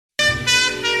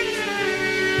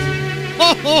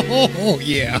Oh,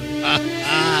 yeah.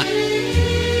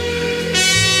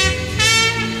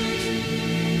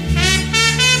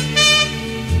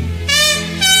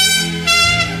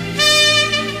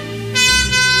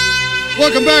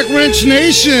 Welcome back, Wrench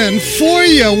Nation. For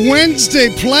you, Wednesday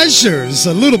pleasures.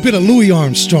 A little bit of Louis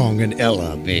Armstrong and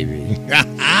Ella, baby.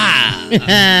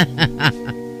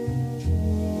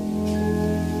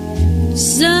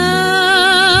 Summertime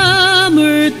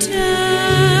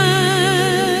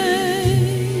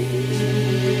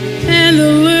and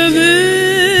the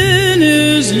living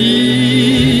is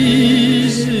easy.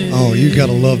 Oh, you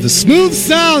gotta love the smooth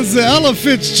sounds of Ella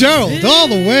Fitzgerald all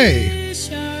the way.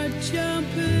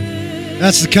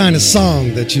 That's the kind of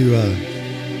song that you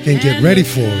can get ready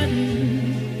for.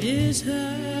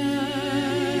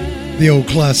 The old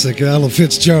classic, Ella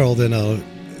Fitzgerald and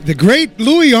the great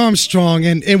Louis Armstrong.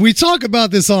 And we talk about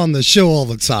this on the show all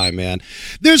the time, man.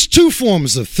 There's two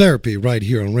forms of therapy right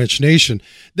here on Wrench Nation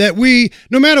that we,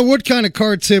 no matter what kind of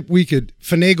card tip we could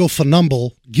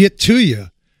finumble, get to you,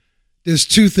 there's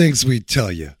two things we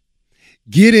tell you.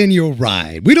 Get in your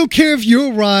ride. We don't care if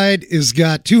your ride has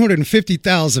got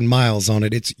 250,000 miles on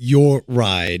it. It's your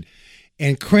ride.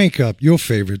 And crank up your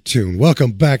favorite tune.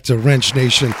 Welcome back to Wrench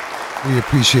Nation. We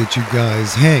appreciate you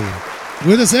guys hanging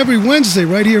with us every Wednesday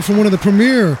right here from one of the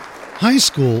premier high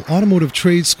school automotive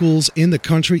trade schools in the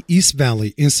country, East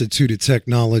Valley Institute of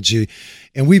Technology.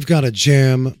 And we've got a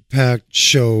jam-packed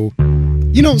show.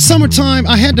 You know, summertime,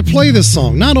 I had to play this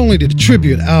song, not only to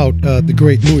tribute out the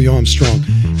great Louis Armstrong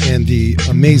and the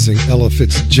amazing Ella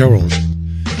Fitzgerald,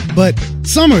 but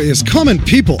summer is coming,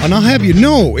 people, and I'll have you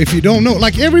know, if you don't know,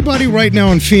 like everybody right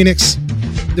now in Phoenix,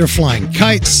 they're flying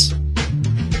kites,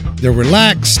 they're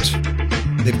relaxed,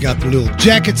 they've got their little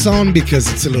jackets on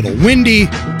because it's a little windy,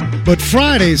 but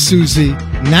Friday, Susie,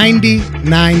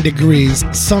 99 degrees,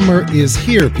 summer is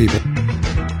here, people.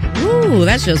 Ooh,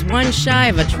 that's just one shy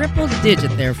of a triple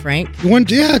digit there, Frank.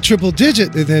 Triple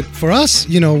digit. That for us,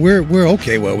 you know, we're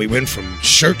okay. Well, we went from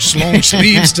shirts, long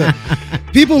sleeves to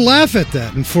people laugh at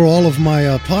that. And for all of my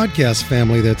podcast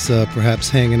family that's perhaps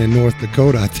hanging in North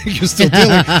Dakota, I think you're still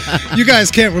dealing. You guys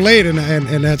can't relate, and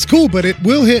that's cool. But it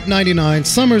will hit 99.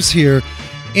 Summer's here,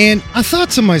 and I thought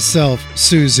to myself,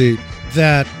 Susie,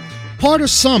 that part of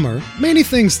summer, many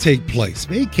things take place,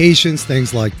 vacations,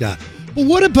 things like that. But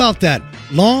what about that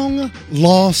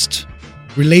long-lost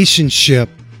relationship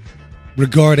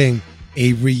regarding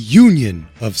a reunion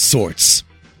of sorts?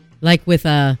 Like with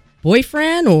a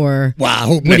boyfriend, or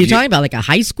wow, what are you talking about, like a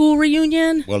high school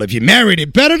reunion? Well, if you're married,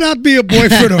 it better not be a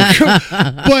boyfriend or girl.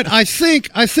 But I think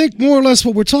more or less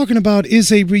what we're talking about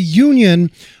is a reunion,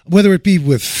 whether it be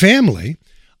with family,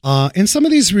 and some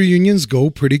of these reunions go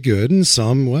pretty good, and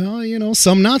some, well, you know,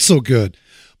 some not so good.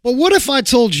 But what if I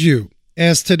told you,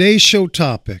 as today's show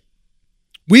topic,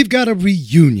 we've got a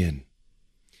reunion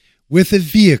with a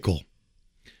vehicle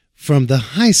from the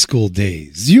high school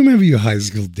days. You remember your high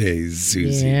school days,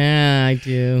 Susie? Yeah, I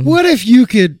do. What if you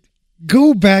could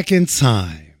go back in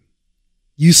time?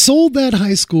 You sold that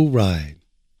high school ride,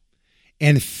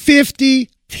 and 50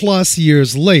 plus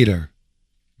years later,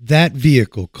 that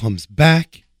vehicle comes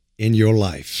back in your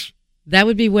life. That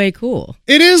would be way cool.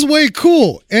 It is way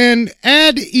cool. And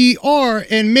add ER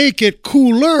and make it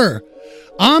cooler.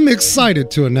 I'm excited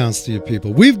to announce to you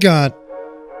people, we've got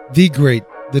the great,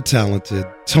 the talented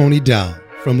Tony Dow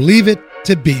from Leave It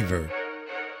to Beaver.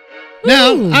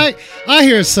 Now, I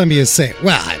hear some of you say,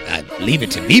 well, I Leave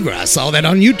It to Beaver, I saw that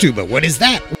on YouTube, but what is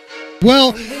that?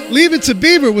 Well, Leave It to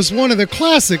Beaver was one of the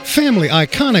classic family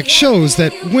iconic shows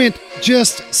that went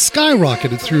just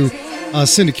skyrocketed through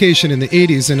syndication in the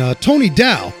 80s, and Tony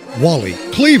Dow, Wally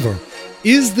Cleaver,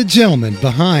 is the gentleman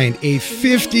behind a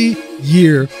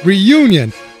 50-year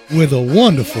reunion with a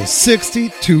wonderful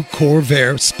 62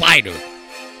 Corvair Spider.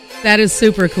 That is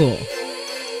super cool.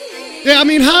 Yeah, I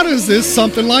mean, how does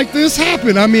something like this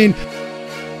happen? I mean,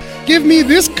 give me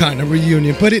this kind of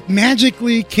reunion, but it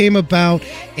magically came about,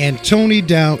 and Tony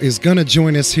Dow is going to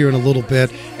join us here in a little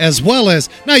bit, as well as,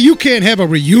 now you can't have a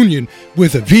reunion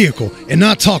with a vehicle and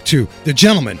not talk to the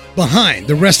gentleman behind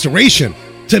the restoration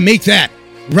to make that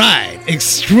ride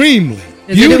extremely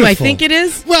Is beautiful. it who I think it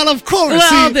is? Well, of course.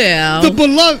 Well, See, then. the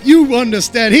beloved, you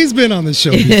understand, he's been on the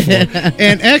show before.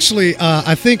 And actually,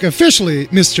 I think officially,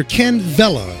 Mr. Ken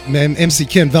Vella, MC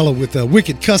Ken Vella with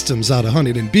Wicked Customs out of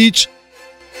Huntington Beach,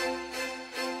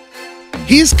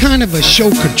 he's kind of a show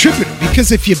contributor,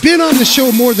 because if you've been on the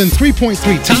show more than 3.3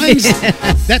 times,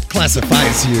 that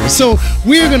classifies you. So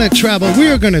we're going to travel. We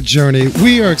are going to journey.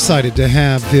 We are excited to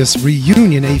have this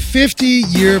reunion, a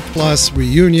 50-year-plus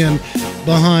reunion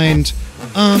behind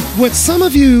what some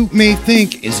of you may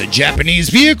think is a Japanese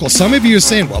vehicle. Some of you are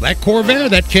saying, well, that Corvair,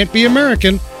 that can't be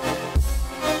American.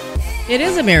 It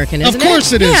is American, isn't it? Of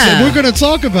course it is. Yeah. And we're going to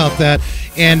talk about that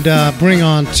and bring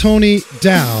on Tony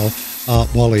Dow,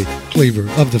 Wally Cleaver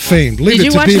of the famed Leave Did It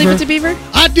you to watch Beaver. Leave It to Beaver?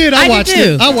 I did. I watched did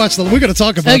too. it. I watched it. We're going to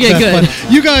talk about Okay, that. good.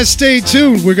 But you guys stay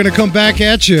tuned. We're going to come back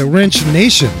at you, Wrench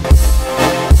Nation.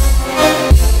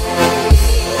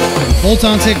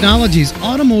 Bolt-On Technologies,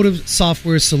 automotive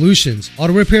software solutions.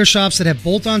 Auto repair shops that have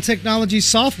Bolt-On Technology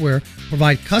software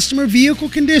provide customer vehicle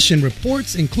condition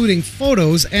reports, including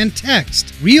photos and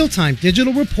text, real-time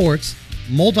digital reports,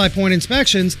 multi-point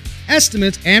inspections,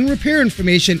 estimates, and repair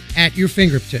information at your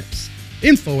fingertips.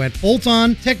 Info at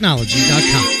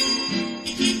boltontechnology.com.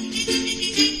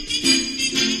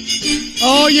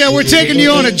 Oh, yeah, we're taking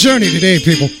you on a journey today,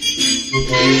 people.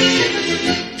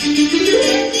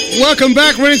 Welcome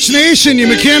back, Wrench Nation, you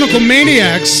mechanical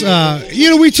maniacs.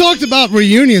 We talked about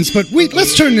reunions, but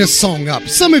let's turn this song up.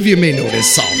 Some of you may know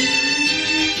this song.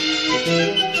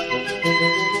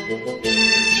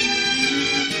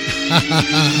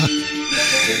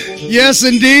 Yes,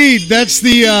 indeed. That's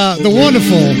the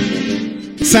wonderful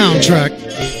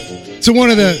soundtrack to one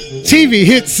of the TV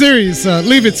hit series,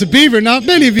 Leave It to Beaver. Now,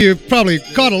 many of you probably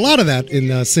caught a lot of that in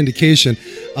syndication.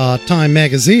 Time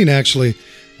Magazine actually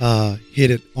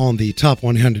hit it on the top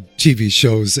 100 TV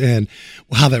shows, and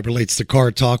how that relates to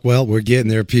Car Talk. Well, we're getting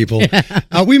there, people.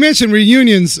 We mentioned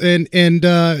reunions, and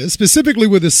specifically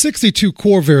with the 62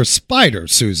 Corvair Spider,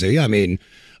 Susie. I mean,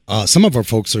 some of our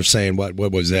folks are saying, what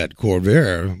was that,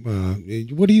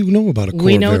 Corvair? What do you know about a Corvair?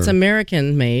 We know it's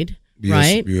American made, Yes,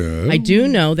 right? yeah. I do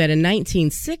know that in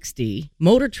 1960,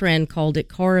 Motor Trend called it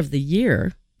Car of the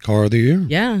Year. Car of the Year.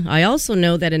 Yeah, I also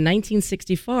know that in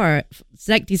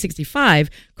 1965,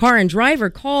 Car and Driver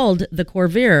called the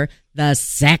Corvair the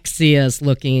sexiest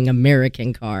looking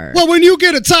American car. Well, when you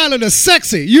get a title that's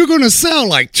sexy, you're going to sell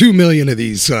like 2 million of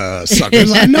these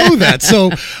suckers. I know that. So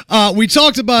we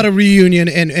talked about a reunion,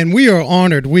 and we are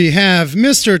honored. We have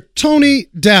Mr. Tony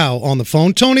Dow on the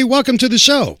phone. Tony, welcome to the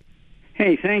show.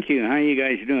 Hey, thank you. How you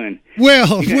guys doing?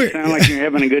 Well, You guys sound like you're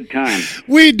having a good time.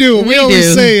 we do. We always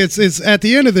do. say it's at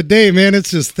the end of the day, man,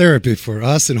 it's just therapy for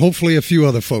us and hopefully a few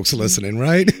other folks listening,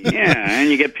 right? Yeah,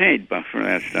 and you get paid for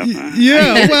that stuff, huh?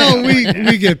 Yeah, well,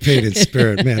 we get paid in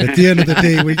spirit, man. At the end of the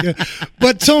day, we get.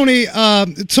 But Tony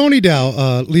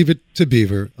Dow, Leave It to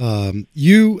Beaver.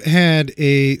 You had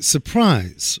a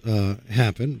surprise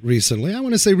happen recently. I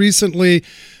want to say recently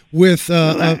with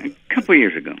A couple of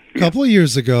years ago. a couple of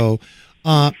years ago.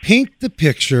 Paint the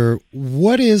picture.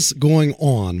 What is going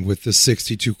on with the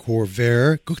 62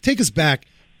 Corvair? Take us back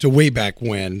to way back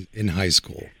when in high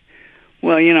school.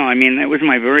 Well, that was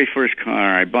my very first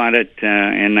car. I bought it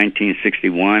in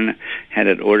 1961, had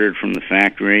it ordered from the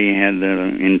factory, had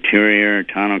the interior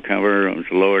tonneau cover, it was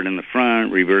lowered in the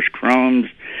front, reverse chromes,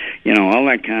 all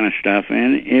that kind of stuff,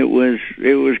 and it was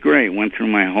great. Went through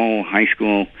my whole high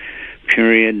school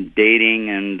period dating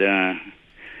and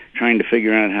trying to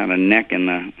figure out how to neck in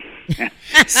the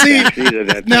See,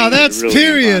 now that's really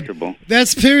period. impossible.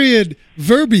 That's period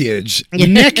verbiage.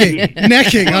 Necking.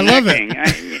 I love it.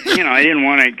 I didn't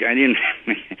want to. I didn't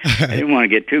want to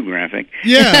get too graphic.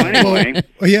 Yeah. So anyway,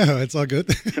 yeah, it's all good.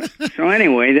 so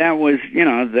anyway, that was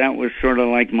sort of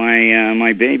like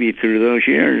my baby through those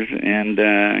years, and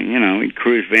we'd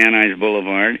cruise Van Nuys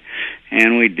Boulevard,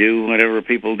 and we'd do whatever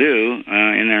people do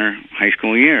in their high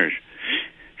school years.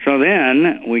 So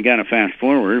then we got to fast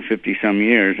forward 50-some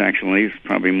years. Actually, it's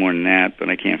probably more than that, but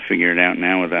I can't figure it out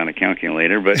now without a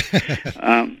calculator. But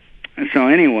so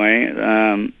anyway,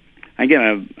 I get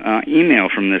an email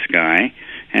from this guy,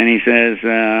 and he says,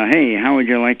 hey, how would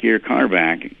you like your car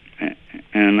back?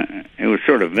 And it was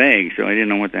sort of vague, so I didn't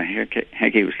know what the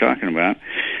heck he was talking about.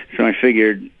 So I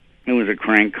figured it was a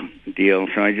crank deal,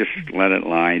 so I just let it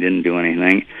lie, didn't do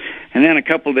anything. And then a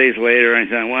couple days later, I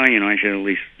thought, well, I should at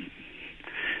least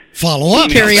Follow up.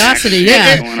 Curiosity,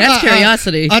 yeah. That's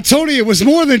curiosity. Tony, it was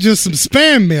more than just some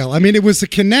spam mail. I mean, it was a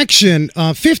connection.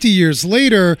 50 years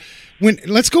later,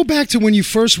 let's go back to when you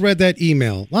first read that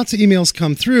email. Lots of emails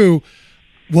come through.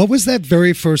 What was that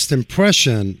very first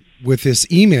impression with this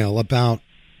email about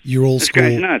your old school?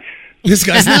 This guy's nuts. This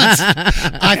guy's nuts.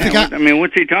 I mean,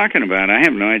 what's he talking about? I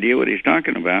have no idea what he's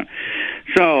talking about.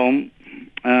 So,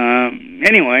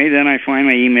 anyway, then I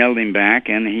finally emailed him back,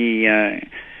 and he...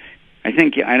 I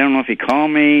don't know if he called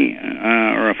me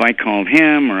or if I called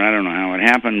him, or I don't know how it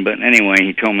happened, but anyway,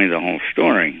 he told me the whole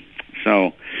story.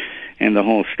 So, and the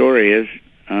whole story is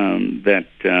that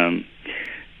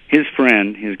his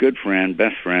friend, his good friend,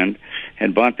 best friend,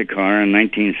 had bought the car in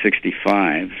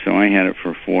 1965, so I had it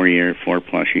for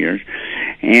 4+ years,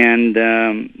 And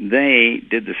they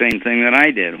did the same thing that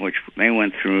I did, which they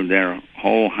went through their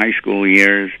whole high school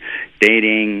years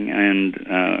dating and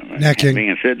Necking.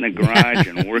 being sit in the garage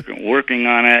and working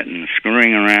on it and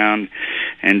screwing around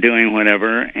and doing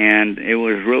whatever. And it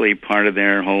was really part of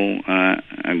their whole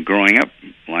growing up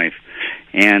life.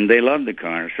 And they loved the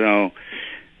car. So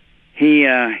he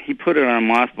put it on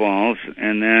mothballs,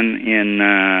 and then in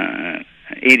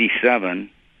 '87,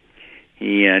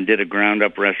 he did a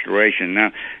ground-up restoration.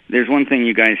 Now, there's one thing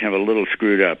you guys have a little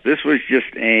screwed up. This was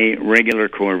just a regular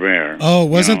Corvair. Oh,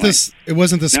 wasn't it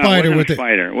wasn't the Spider no, it wasn't with a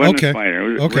Spider. It wasn't a Spider.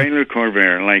 It was a regular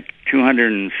Corvair, like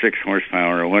 206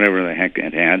 horsepower or whatever the heck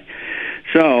it had.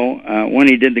 So when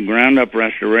he did the ground-up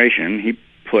restoration, he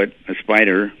put a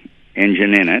Spider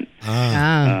engine in it.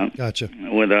 Gotcha.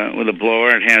 With a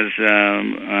blower. It has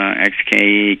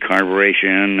XK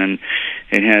carburation, and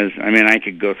it has. I mean, I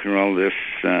could go through all this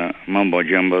mumbo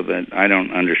jumbo that I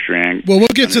don't understand. Well, we'll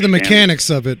get to the mechanics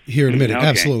of it here in a minute. Okay.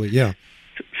 Absolutely, yeah.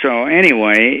 So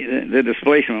anyway, the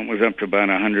displacement was up to about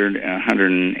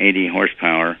 180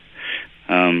 horsepower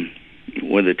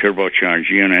with a turbocharged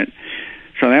unit.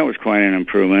 So that was quite an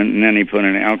improvement. And then he put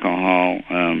an alcohol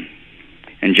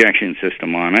injection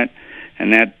system on it,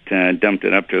 and that dumped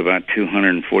it up to about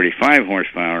 245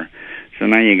 horsepower. So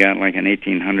now you got like an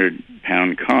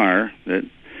 1,800-pound car that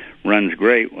runs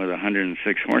great with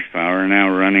 106 horsepower, and now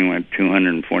running with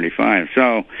 245.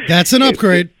 So that's an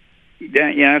upgrade.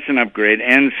 Yeah, that's an upgrade.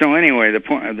 And so anyway, the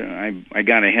point I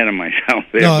got ahead of myself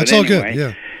there. No, it's but all anyway,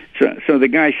 good. Yeah. So the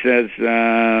guy says,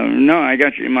 "No, I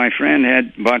got you. My friend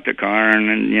had bought the car,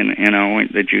 and you know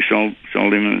that you sold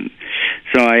him."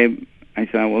 So I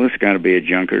thought, well, this got to be a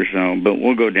junker. So, but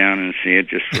we'll go down and see it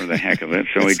just for the heck of it.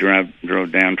 So we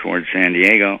drove down towards San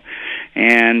Diego,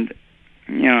 and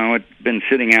you know it'd been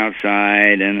sitting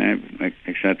outside and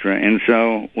et cetera. And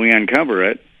so we uncover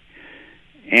it,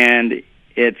 and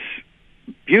it's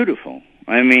beautiful.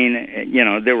 I mean, you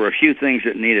know, there were a few things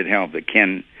that needed help that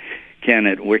Ken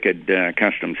at Wicked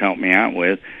Customs helped me out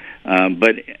with.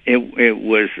 But it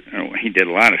was, he did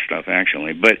a lot of stuff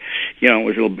actually, but you know,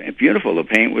 it was beautiful. The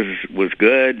paint was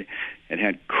good. It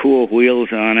had cool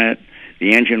wheels on it.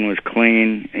 The engine was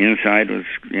clean. The inside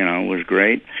was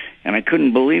great. And I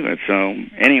couldn't believe it. So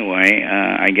anyway,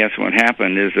 I guess what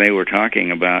happened is they were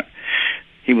talking about,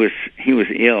 he was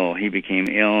ill. He became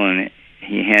ill, and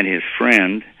he had his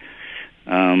friend,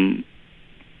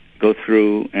 go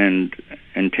through and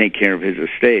take care of his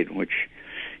estate, which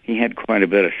he had quite a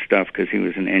bit of stuff because he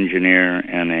was an engineer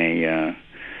and a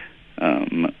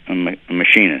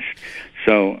machinist.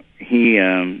 So he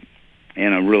and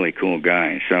a really cool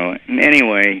guy. So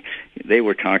anyway, they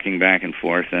were talking back and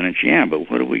forth, and it's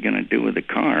but what are we going to do with the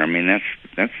car? I mean,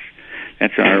 that's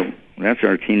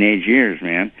our teenage years,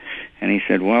 man. And he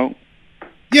said, well.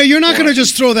 Yeah, you're not going to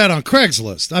just throw that on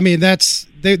Craigslist. I mean,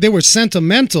 they were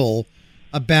sentimental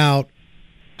about.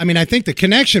 I mean, I think the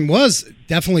connection was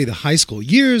definitely the high school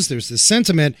years. There's this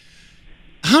sentiment.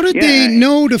 How did they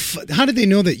know How did they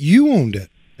know that you owned it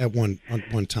at one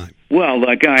time? Well,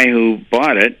 the guy who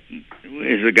bought it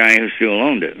is the guy who still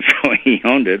owned it. So he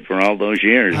owned it for all those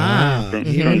years. From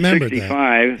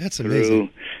 65 That's amazing.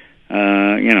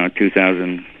 Through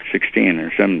 2016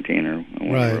 or 17 or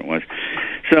whatever it was.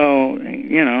 So,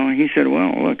 he said,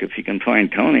 well, look, if you can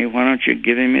find Tony, why don't you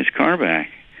give him his car back?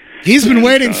 He's been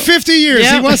waiting 50 years.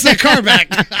 Yep. He wants that car back.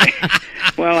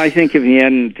 Well, I think if he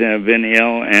hadn't been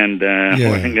ill and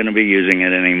wasn't going to be using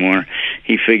it anymore,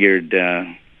 he figured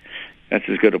that's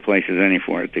as good a place as any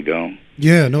for it to go.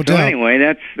 Yeah, no doubt. So anyway,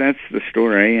 that's the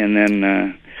story. And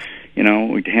then,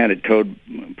 we had it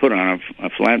put on a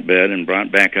flatbed and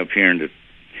brought back up here into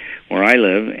where I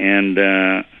live. And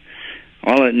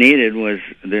all it needed was,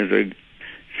 the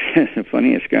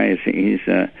funniest guy is he's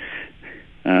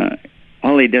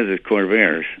all he does is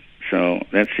Corvairs, so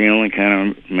that's the only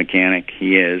kind of mechanic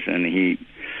he is, and he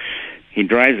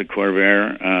drives a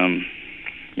Corvair,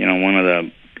 one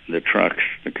of the trucks,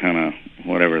 the kind of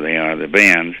whatever they are, the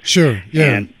vans. Sure,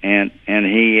 yeah. And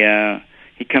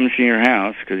he comes to your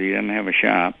house because he doesn't have a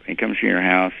shop. He comes to your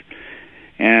house,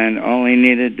 and all he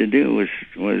needed to do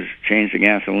was change the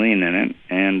gasoline in it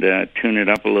and tune it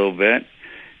up a little bit,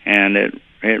 and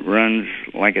it runs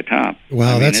like a top.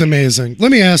 Wow, that's amazing.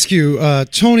 Let me ask you,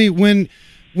 Tony, when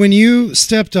you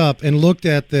stepped up and looked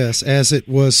at this as it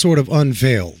was sort of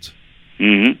unveiled,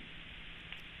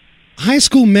 high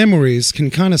school memories can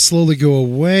kind of slowly go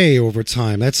away over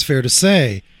time. That's fair to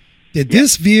say. Did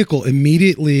this vehicle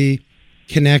immediately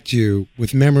connect you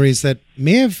with memories that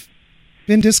may have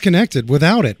been disconnected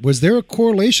without it? Was there a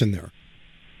correlation there?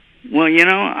 Well,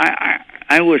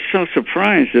 I was so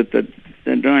surprised that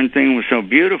the darn thing was so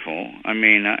beautiful. I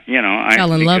mean, I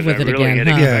fell in love with it really again. Had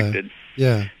Huh? expected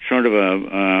sort of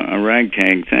a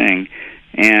ragtag thing,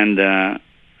 and I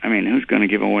mean, who's going to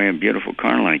give away a beautiful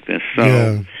car like this?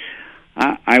 So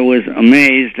I was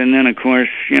amazed, and then of course,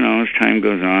 as time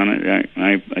goes on,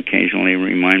 I occasionally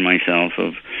remind myself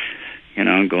of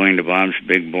going to Bob's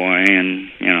Big Boy, and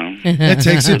it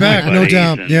takes you back, no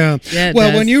doubt. Yeah. it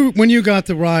Well, does. when you got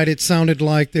the ride, it sounded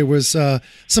like there was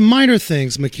some minor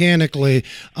things mechanically,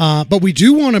 but we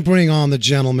do want to bring on the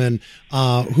gentleman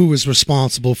who was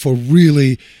responsible for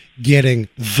really getting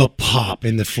the pop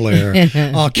in the flare.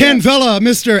 Ken Vella,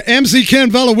 Mr. MC Ken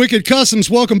Vella, Wicked Customs.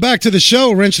 Welcome back to the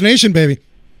show, Wrench Nation, baby.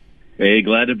 Hey,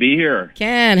 glad to be here.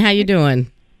 Ken, how you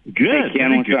doing? Good. Hey,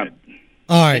 Ken, what's up?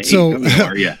 All right, so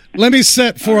let me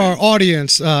set for our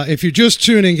audience. If you're just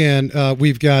tuning in,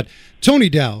 we've got Tony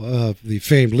Dow, the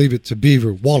famed Leave It to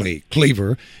Beaver, Wally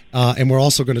Cleaver, and we're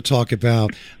also going to talk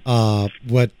about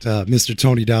what Mr.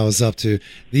 Tony Dow is up to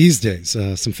these days,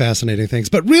 some fascinating things,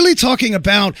 but really talking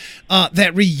about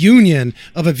that reunion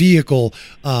of a vehicle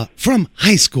from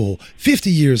high school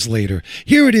 50 years later.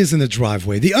 Here it is in the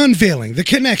driveway, the unveiling, the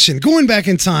connection, going back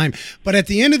in time, but at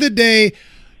the end of the day,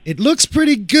 it looks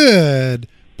pretty good,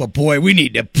 but boy, we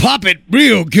need to pop it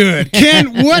real good.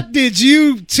 Ken, what did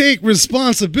you take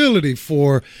responsibility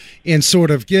for in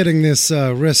sort of getting this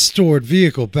restored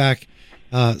vehicle back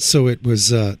so it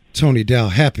was Tony Dow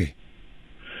happy?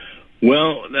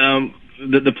 Well,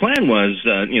 the plan was,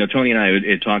 Tony and I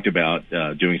had talked about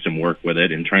doing some work with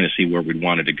it and trying to see where we'd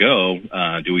wanted to go.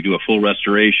 Do we do a full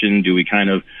restoration? Do we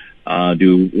kind of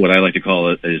do what I like to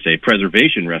call it is a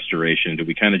preservation restoration? Do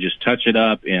we kind of just touch it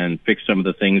up and fix some of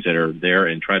the things that are there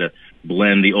and try to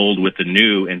blend the old with the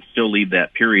new and still leave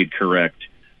that period correct,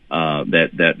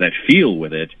 that feel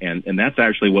with it? And that's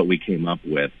actually what we came up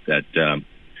with.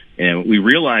 And we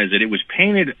realized that it was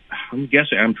painted, I'm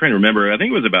trying to remember, I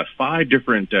think it was about 3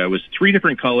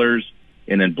 different colors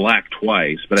and then black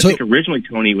twice. But I think originally,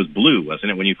 Tony, it was blue,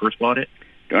 wasn't it, when you first bought it?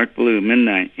 Dark blue,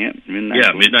 midnight. Yep, midnight.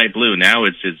 Yeah, blue. Midnight blue. Now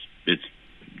it's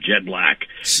jet black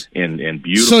and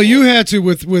beautiful. So you had to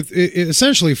with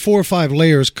essentially 4 or 5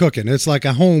 layers cooking. It's like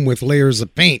a home with layers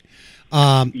of paint.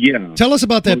 Yeah. Tell us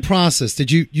about that process. Did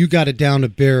you got it down to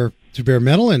bare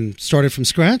metal and started from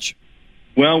scratch?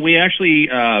 Well, we actually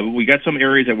we got some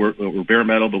areas that were bare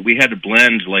metal, but we had to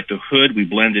blend, like the hood, we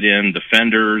blended in the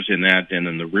fenders and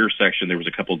then the rear section, there was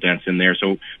a couple dents in there.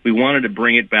 So we wanted to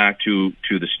bring it back to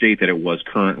the state that it was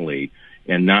currently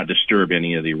and not disturb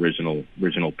any of the original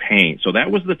paint. So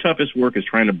that was the toughest work, is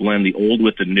trying to blend the old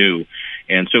with the new.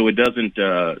 And so it doesn't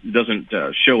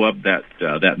show up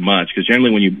that much, because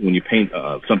generally when you paint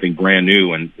something brand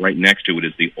new and right next to it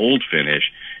is the old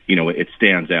finish, it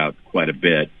stands out quite a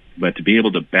bit. But to be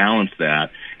able to balance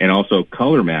that and also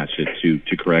color match it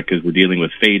to correct, because we're dealing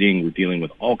with fading, we're dealing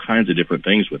with all kinds of different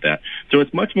things with that. So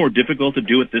it's much more difficult to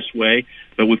do it this way,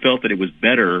 but we felt that it was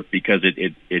better because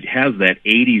it has that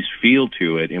 80s feel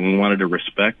to it, and we wanted to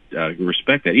respect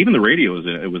that. Even the radio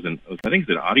I think it's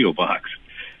an Audio Vox.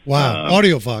 Wow,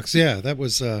 Audio Vox, yeah, that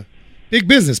was big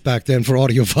business back then for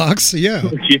Audio Vox, yeah.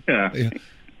 Yeah.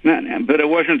 But it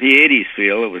wasn't the 80s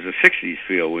feel, it was the 60s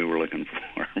feel we were looking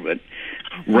for, but...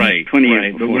 Right, 20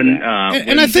 years before that.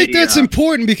 And I think that's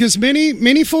important, because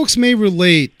many folks may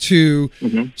relate to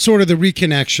sort of the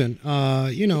reconnection.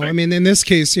 I mean, in this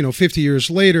case, 50 years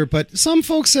later, but some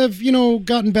folks have,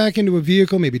 gotten back into a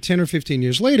vehicle maybe 10 or 15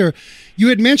 years later. You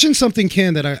had mentioned something,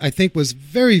 Ken, that I think was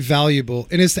very valuable,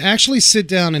 and is to actually sit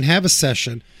down and have a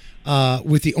session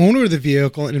with the owner of the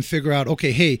vehicle and figure out,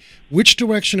 okay, hey, which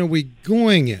direction are we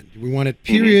going in? Do we want it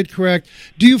period correct?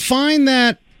 Do you find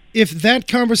that if that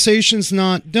conversation's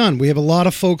not done, we have a lot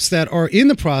of folks that are in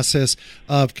the process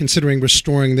of considering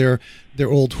restoring their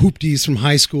old hoopties from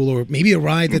high school, or maybe a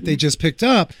ride that they just picked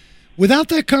up. Without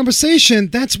that conversation,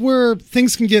 that's where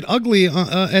things can get ugly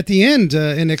at the end,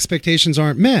 and expectations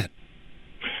aren't met.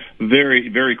 Very,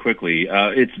 very quickly.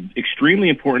 It's extremely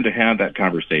important to have that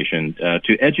conversation,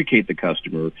 to educate the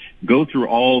customer, go through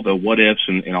all the what-ifs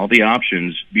and all the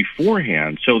options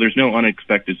beforehand, so there's no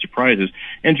unexpected surprises.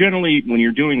 And generally, when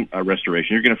you're doing a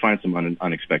restoration, you're going to find some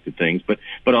unexpected things, but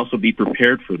also be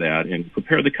prepared for that and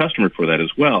prepare the customer for that as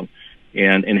well,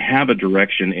 and have a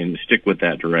direction and stick with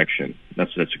that direction.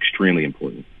 That's extremely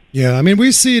important. Yeah, I mean,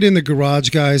 we see it in the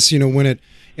garage, guys,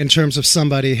 in terms of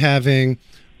somebody having...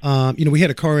 we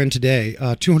had a car in today,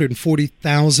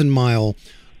 240,000 mile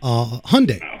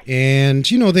Hyundai. And,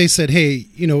 they said, hey,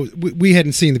 we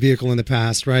hadn't seen the vehicle in the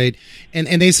past, right? And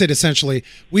they said, essentially,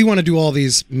 we want to do all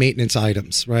these maintenance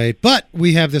items, right? But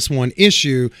we have this one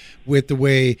issue with the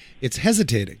way it's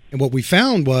hesitating. And what we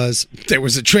found was there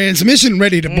was a transmission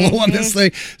ready to blow on this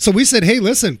thing. So we said, hey,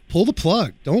 listen, pull the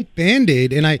plug. Don't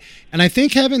Band-Aid. And I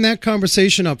think having that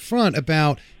conversation up front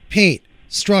about paint,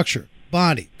 structure,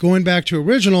 body, going back to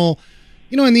original,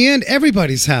 in the end,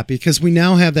 everybody's happy because we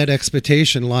now have that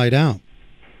expectation laid out.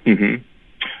 Mm-hmm.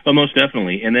 Well, most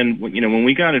definitely. And then, when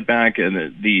we got it back,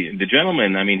 the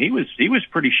gentleman, I mean, he was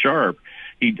pretty sharp.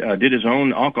 He did his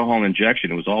own alcohol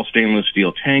injection. It was all stainless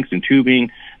steel tanks and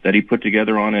tubing that he put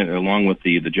together on it, along with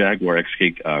the Jaguar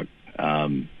XK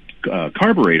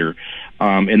carburetor.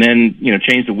 And then,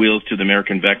 changed the wheels to the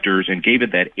American Vectors and gave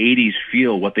it that 80s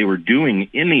feel, what they were doing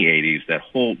in the 80s, that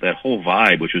whole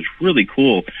vibe, which was really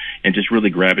cool and just really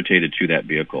gravitated to that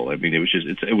vehicle. I mean,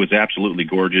 it was absolutely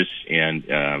gorgeous, and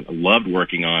loved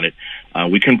working on it.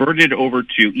 We converted it over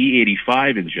to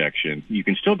E85 injection. You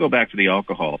can still go back to the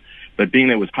alcohol, but being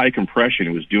that it was high compression,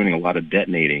 it was doing a lot of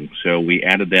detonating. So we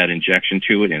added that injection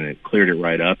to it, and it cleared it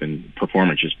right up, and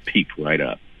performance just peaked right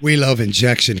up. We love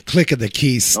injection. Click of the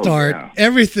key, start. Oh, yeah.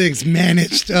 Everything's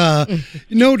managed.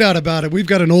 No doubt about it. We've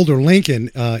got an older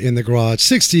Lincoln in the garage,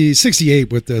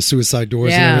 68 with the suicide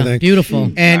doors and everything.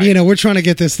 Beautiful. And, we're trying to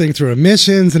get this thing through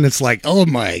emissions, and it's like, oh,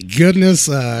 my goodness.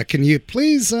 Can you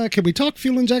please, can we talk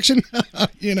fuel injection?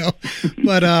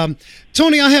 But,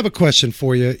 Tony, I have a question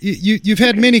for you. You've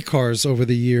had many cars over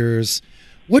the years.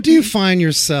 What do you find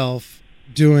yourself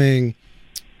doing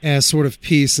as sort of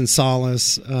peace and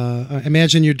solace? I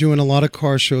imagine you're doing a lot of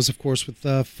car shows, of course, with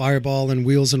Fireball and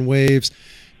Wheels and Waves.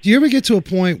 Do you ever get to a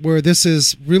point where this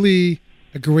is really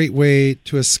a great way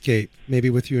to escape, maybe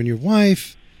with you and your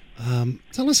wife?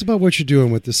 Tell us about what you're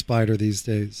doing with the Spider these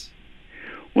days.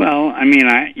 Well, I mean,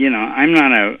 I'm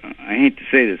not I hate to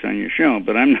say this on your show,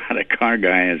 but I'm not a car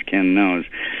guy, as Ken knows.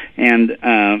 And,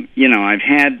 I've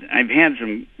had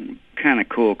some kind of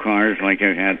cool cars, like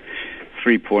I've had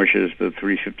 3 Porsches, the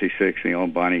 356, the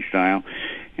old body style,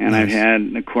 and nice. I've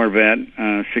had the Corvette,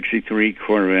 63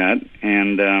 Corvette,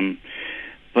 and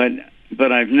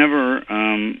but I've never.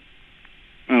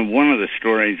 One of the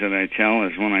stories that I tell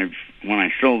is when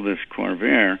I sold this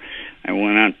Corvair, I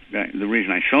went out. The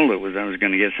reason I sold it was I was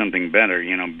going to get something better,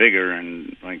 bigger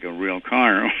and like a real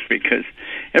car, because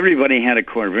everybody had a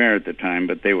Corvair at the time,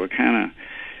 but they were kind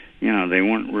of, they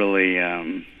weren't really.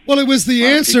 Well, it was the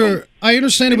answer. I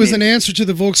understand it was an answer to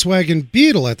the Volkswagen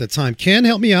Beetle at the time. Ken,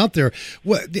 help me out there.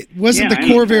 Wasn't the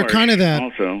Corvair kind of that?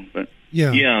 Also, but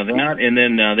yeah, that, and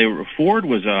then Ford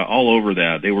was all over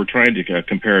that. They were trying to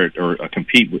compare it or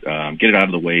compete, get it out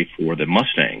of the way for the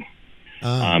Mustang.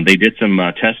 They did some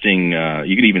testing.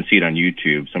 You can even see it on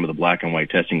YouTube. Some of the black and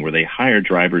white testing where they hired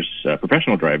drivers,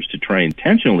 professional drivers, to try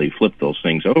intentionally flip those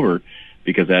things over,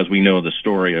 because as we know the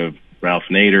story of Ralph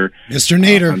Nader. Mr.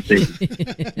 Nader.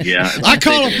 Yeah. I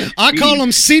call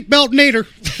him Seatbelt Nader.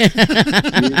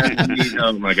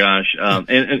 Oh my gosh.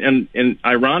 And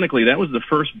ironically, that was the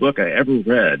first book I ever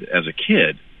read as a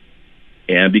kid.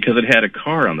 And because it had a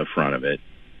car on the front of it.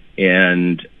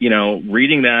 And,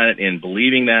 reading that and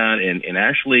believing that and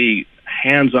actually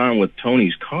hands-on with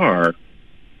Tony's car,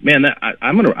 man,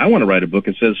 I want to write a book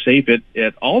that says safe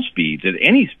at all speeds, at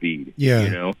any speed.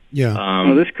 Yeah. Yeah.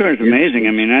 Well, this car is amazing.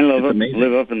 I mean, I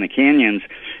live up in the canyons,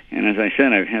 and as I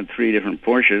said, I've had 3 different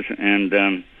Porsches,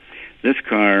 and this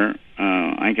car,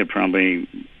 I could probably,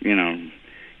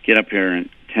 get up here in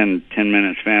 10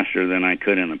 minutes faster than I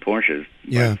could in the Porsches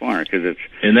by far, because it's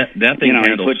and that thing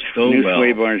handles so well. New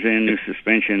sway bars in, new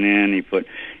suspension in. It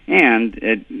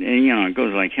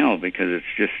goes like hell, because it's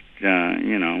just with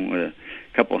a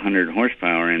couple hundred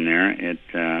horsepower in there.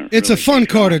 It's really a fun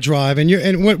car to drive,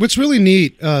 and what's really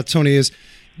neat, Tony, is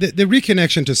the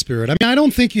reconnection to Spirit. I mean, I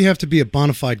don't think you have to be a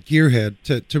bona fide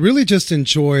gearhead to really just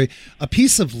enjoy a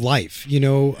piece of life.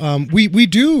 We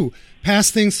do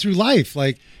pass things through life,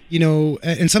 like.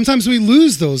 And sometimes we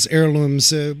lose those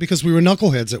heirlooms because we were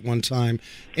knuckleheads at one time.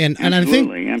 And I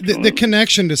think the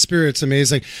connection to Spirit's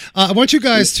amazing. I want you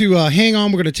guys to hang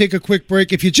on. We're going to take a quick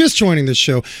break. If you're just joining the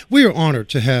show, we are honored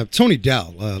to have Tony Dow,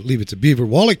 Leave It to Beaver,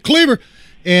 Wally Cleaver,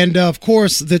 and, of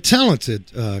course, the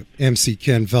talented MC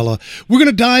Ken Vella. We're going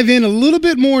to dive in a little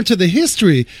bit more into the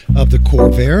history of the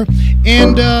Corvair.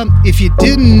 And if you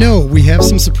didn't know, we have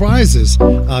some surprises.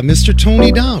 Mr.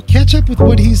 Tony Dow, catch up with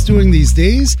what he's doing these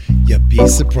days. You'll be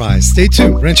surprised. Stay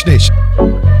tuned. Wrench Nation.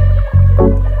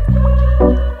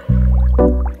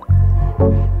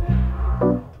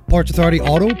 Parts Authority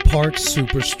Auto Parts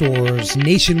Superstores,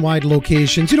 nationwide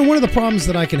locations. You know, one of the problems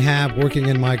that I can have working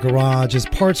in my garage is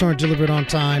parts aren't delivered on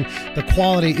time. The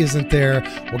quality isn't there.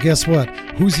 Well, guess what?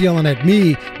 Who's yelling at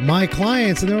me? My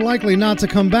clients, and they're likely not to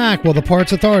come back. Well, the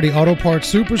Parts Authority Auto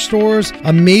Parts Superstores,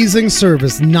 amazing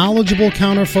service, knowledgeable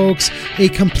counter folks, a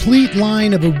complete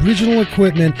line of original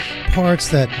equipment, parts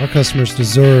that our customers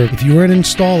deserve. If you're an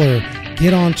installer,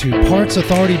 get on to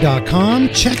partsauthority.com.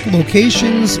 Check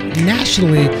locations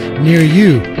nationally near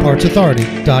you.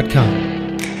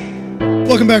 Partsauthority.com.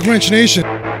 Welcome back, Wrench Nation.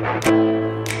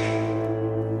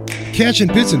 Catching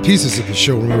bits and pieces of the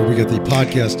show. Remember, we got the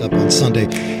podcast up on Sunday.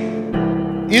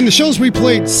 And the show's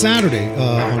replayed Saturday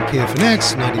on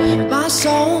KFNX 90. My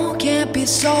soul can't be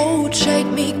sold. Shake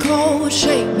me cold,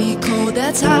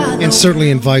 that's how. And certainly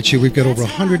invite you. We've got over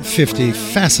 150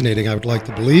 fascinating, I would like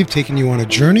to believe, taking you on a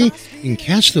journey. You can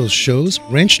catch those shows,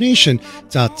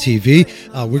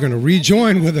 wrenchnation.tv. We're going to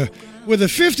rejoin with a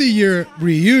 50-year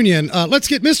reunion. Let's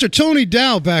get Mr. Tony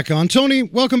Dow back on. Tony,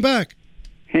 welcome back.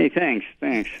 Hey, thanks.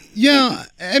 Yeah,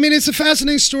 I mean, it's a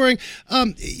fascinating story.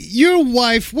 Your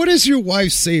wife, what does your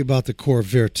wife say about the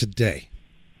Corvair today?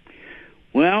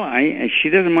 Well, she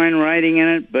doesn't mind riding in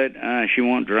it, but she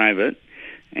won't drive it.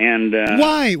 And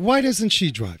why? Why doesn't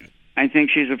she drive it? I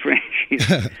think she's afraid.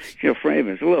 She's afraid of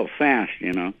it. It's a little fast,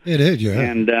 you know. It is, yeah.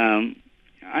 And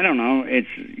I don't know. It's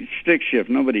stick shift.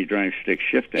 Nobody drives stick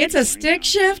shift. It's a stick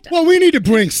shift? Well, we need to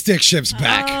bring stick shifts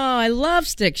back. Oh, I love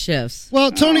stick shifts.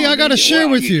 Well, Tony, I got to share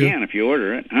with you. You can if you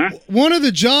order it, huh? One of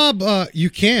the job, you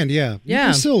can, yeah. You Yeah.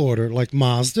 can still order, like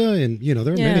Mazda, and, you know,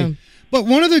 there are many. But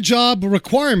one of the job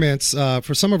requirements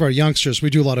for some of our youngsters, we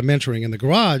do a lot of mentoring in the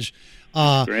garage.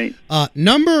 Great.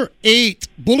 Number 8,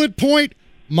 bullet point,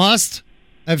 must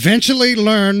eventually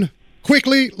learn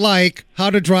quickly, like how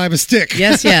to drive a stick.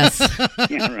 Yes. Yeah,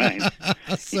 right.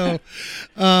 So,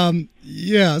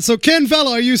 yeah. So, Ken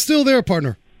Vella, are you still there,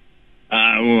 partner?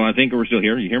 Well, I think we're still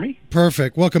here. You hear me?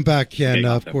 Perfect. Welcome back, Ken. Okay,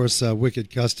 Of course, Wicked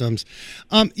Customs.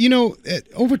 You know,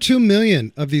 over 2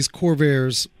 million of these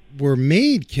Corvairs were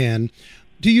made, Ken.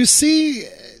 Do you see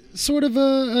sort of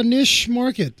a niche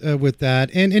market with that?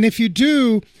 And if you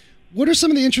do, what are some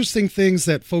of the interesting things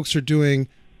that folks are doing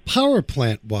power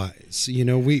plant wise? You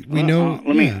know, we know.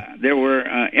 There were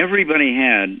everybody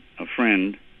had a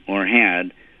friend or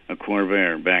had a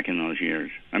Corvair back in those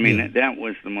years. I mean, that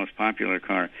was the most popular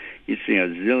car. You see a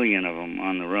zillion of them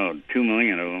on the road. 2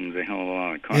 million of them is a hell of a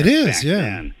lot of cars. It is, back yeah,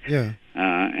 then. yeah.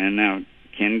 And now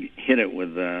can hit it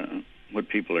with what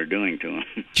people are doing to them.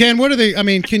 Ken, what are they? I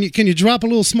mean, can you drop a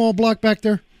little small block back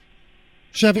there?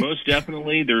 Chevy? Most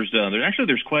definitely. There's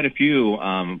quite a few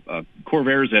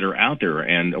Corvairs that are out there,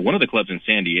 and one of the clubs in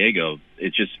San Diego,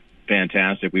 it's just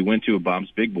fantastic. We went to a Bob's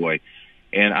Big Boy,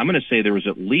 and I'm going to say there was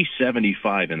at least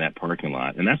 75 in that parking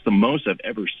lot, and that's the most I've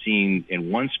ever seen in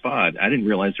one spot. I didn't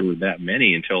realize there were that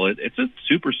many until it's a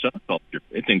super subculture.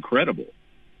 It's incredible.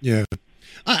 Yeah.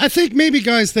 I think maybe,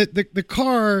 guys, that the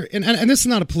car, and this is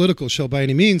not a political show by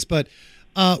any means, but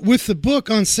with the book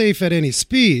Unsafe at Any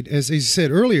Speed, as you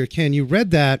said earlier, Ken, you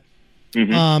read that,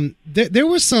 there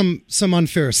were some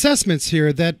unfair assessments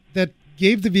here that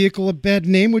gave the vehicle a bad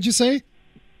name, would you say?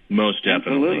 Most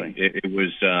definitely. Absolutely.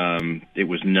 It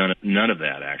was none of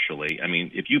that, actually. I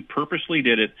mean, if you purposely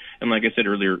did it, and like I said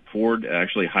earlier, Ford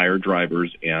actually hired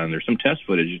drivers, and there's some test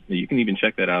footage. You can even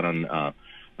check that out on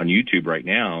YouTube right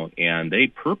now, and they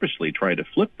purposely tried to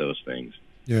flip those things.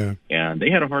 Yeah. And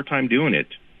they had a hard time doing it.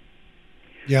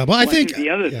 Yeah, but I think the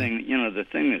other thing, you know, the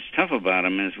thing that's tough about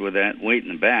them is with that weight in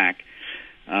the back,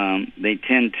 they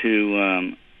tend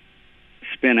to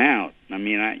spin out. I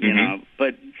mean, you know,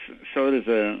 but so does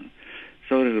a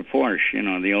Porsche. You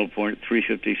know, the old Porsche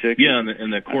 356. Yeah,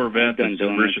 and the Corvette,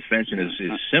 the rear suspension is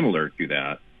similar to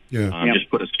that. Yeah. Just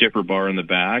put a stiffer bar in the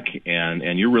back,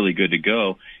 and you're really good to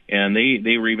go. And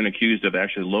they were even accused of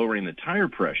actually lowering the tire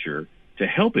pressure to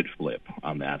help it flip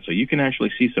on that. So you can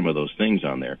actually see some of those things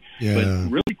on there. Yeah. But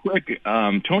really quick,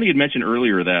 Tony had mentioned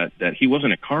earlier that he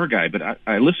wasn't a car guy, but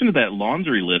I listened to that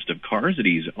laundry list of cars that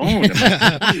he's owned.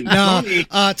 No,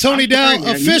 Tony Dow,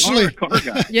 officially. You are a car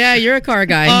guy. Yeah, you're a car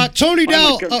guy. Tony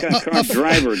Dow. I'm a car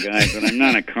driver guy, but I'm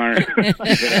not a car.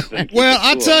 Well,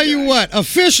 I'll tell you what,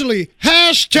 officially,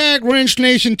 hashtag Wrench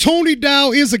Nation, Tony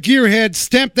Dow is a gearhead.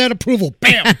 Stamp that approval.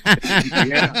 Bam!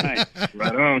 Yeah,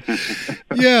 right on.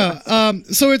 Yeah.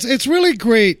 So it's really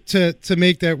great to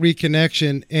make that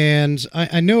reconnection. And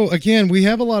I know, again, we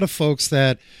have a lot of folks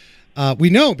that we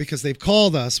know because they've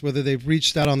called us, whether they've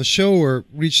reached out on the show or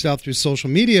reached out through social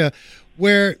media,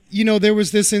 where, there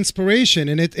was this inspiration,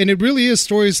 and it really is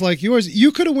stories like yours.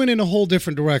 You could have went in a whole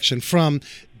different direction from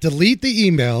delete the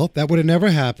email. That would have never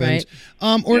happened.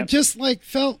 Right. Or just like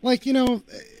felt like,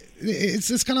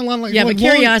 it's kind of like... Yeah, but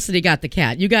curiosity got the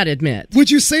cat. You got to admit.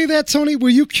 Would you say that, Tony? Were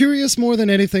you curious more than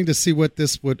anything to see what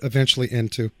this would eventually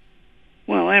end to?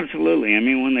 Well, absolutely. I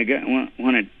mean, when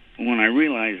I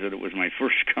realized that it was my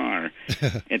first car,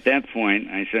 at that point,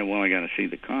 I said, well, I got to see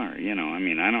the car. I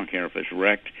mean, I don't care if it's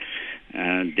wrecked,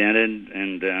 dented,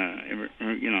 and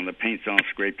the paint's all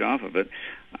scraped off of it.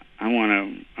 I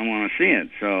want to see it.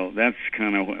 So that's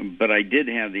kind of. But I did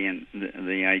have the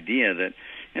idea that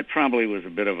it probably was a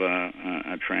bit of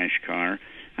a trash car.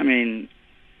 I mean,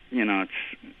 it's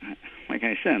like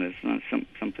I said, it's not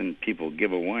something people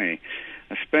give away,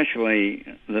 especially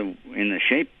in the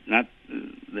shape, not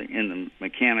in the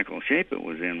mechanical shape it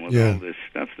was in with all this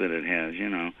stuff that it has,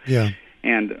 Yeah.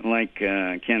 And like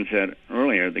Ken said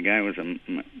earlier, the guy was a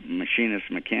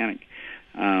machinist mechanic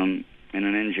and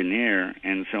an engineer,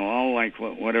 and so all like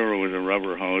whatever was a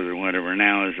rubber hose or whatever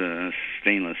now is a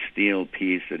stainless steel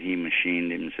piece that he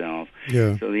machined himself.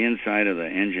 Yeah. So the inside of the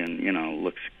engine,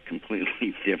 looks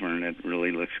completely different. It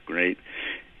really looks great,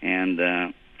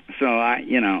 and so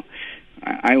I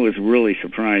was really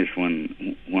surprised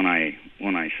when I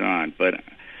saw it, but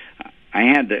I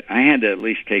had to at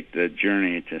least take the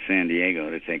journey to San Diego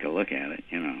to take a look at it.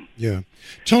 Yeah,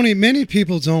 Tony. Many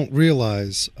people don't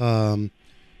realize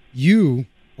you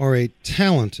are a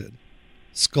talented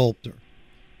sculptor.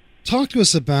 Talk to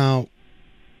us about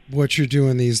what you're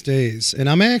doing these days. And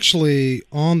I'm actually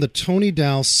on the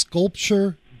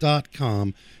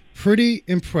TonyDowSculpture.com. Pretty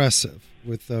impressive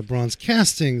with bronze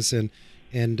castings and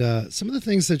some of the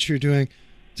things that you're doing.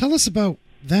 Tell us about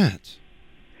that.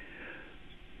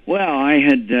 Well, I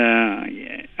had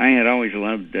always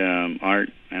loved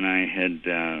art, and I had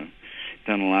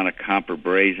done a lot of copper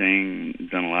brazing,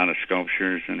 done a lot of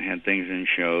sculptures, and had things in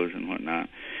shows and whatnot.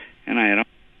 And I had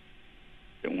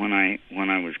when I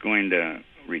was going to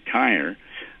retire,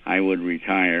 I would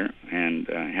retire and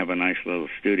have a nice little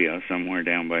studio somewhere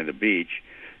down by the beach,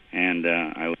 and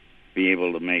I would be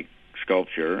able to make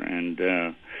sculpture, and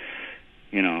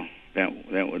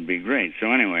that would be great.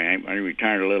 So anyway, I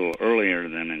retired a little earlier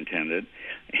than intended,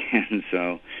 and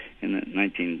so in the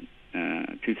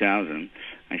 2000,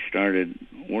 I started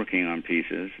working on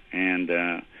pieces, and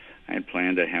I had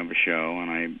planned to have a show, and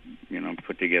I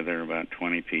put together about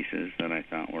 20 pieces that I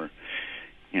thought were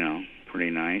pretty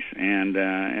nice, and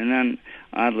then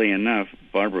oddly enough,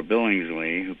 Barbara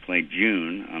Billingsley, who played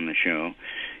June on the show,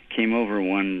 came over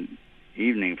one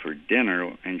evening for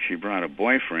dinner, and she brought a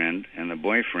boyfriend, and the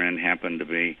boyfriend happened to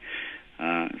be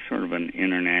sort of an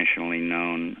internationally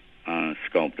known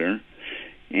sculptor,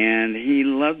 and he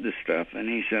loved the stuff, and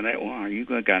he said, "Wow, you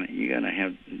got to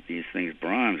have these things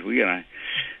bronze.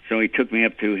 So he took me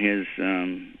up to his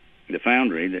the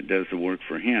foundry that does the work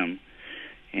for him,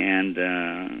 and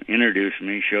introduced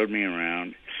me, showed me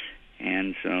around,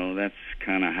 and so that's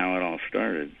kind of how it all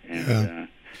started. And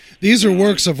these are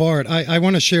works of art. I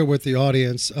want to share with the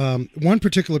audience one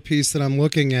particular piece that I'm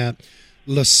looking at,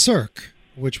 Le Cirque,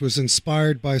 which was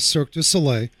inspired by Cirque du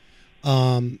Soleil.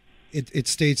 It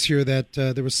states here that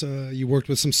there was you worked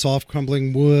with some soft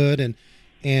crumbling wood,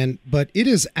 but it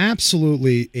is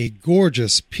absolutely a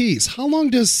gorgeous piece. How long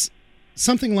does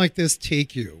something like this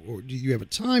take you, or do you have a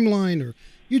timeline, or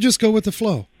you just go with the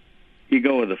flow? You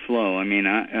go with the flow. I mean,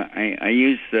 I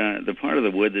use the part of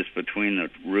the wood that's between the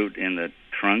root and the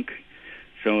trunk,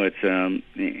 so it's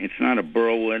not a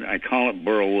burl wood. I call it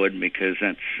burl wood because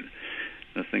that's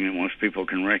the thing that most people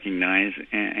can recognize,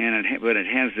 but it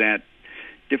has that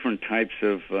different types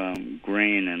of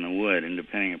grain in the wood, and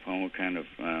depending upon what kind of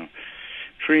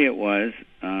tree it was,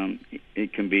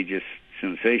 it can be just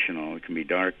sensational. It can be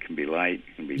dark, it can be light,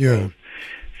 it can be both.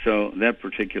 So that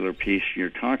particular piece you're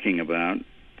talking about,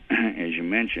 as you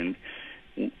mentioned,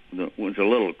 was a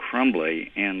little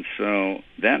crumbly, and so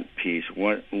that piece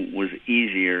was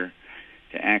easier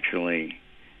to actually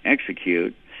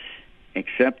execute,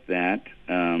 except that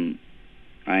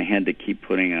I had to keep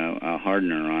putting a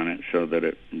hardener on it so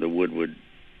that the wood would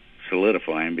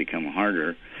solidify and become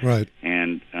harder. Right.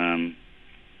 And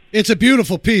it's a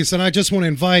beautiful piece, and I just want to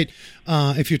invite,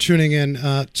 if you're tuning in,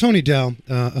 Tony Dow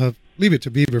of Leave It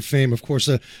to Beaver fame, of course,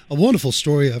 a wonderful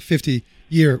story, a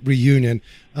 50-year reunion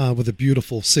with a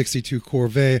beautiful 62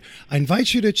 Corvette. I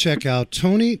invite you to check out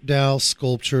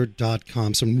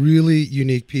TonyDowSculpture.com. Some really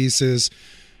unique pieces.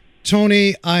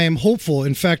 Tony, I am hopeful.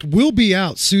 In fact, we'll be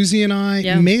out. Susie and I,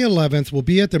 May 11th, we'll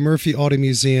be at the Murphy Auto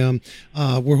Museum.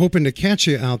 We're hoping to catch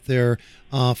you out there.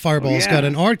 Fireball's got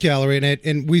an art gallery in it,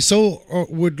 and we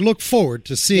would look forward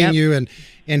to seeing you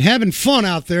and having fun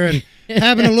out there and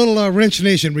having a little Wrench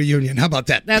Nation reunion. How about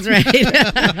that? That's right.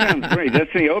 That sounds great.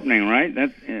 That's the opening, right?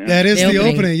 That is the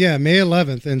opening, May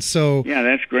 11th. And so... Yeah,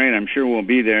 that's great. I'm sure we'll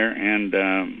be there. And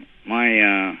I'm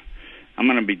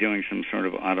going to be doing some sort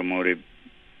of automotive,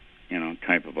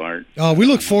 type of art. Oh, we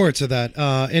look forward to that.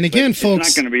 And again, folks...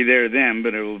 It's not going to be there then,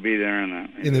 but it will be there in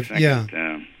the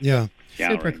second gallery.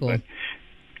 Super cool.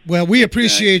 Well, we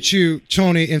appreciate you,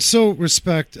 Tony, and so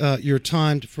respect your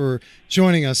time for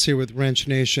joining us here with Wrench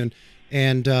Nation.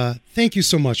 And thank you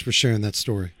so much for sharing that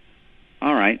story.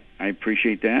 All right. I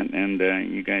appreciate that, and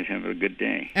you guys have a good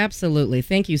day. Absolutely.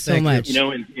 Thank you so much.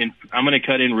 And I'm going to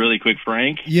cut in really quick,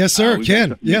 Frank. Yes, sir. We've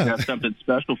got something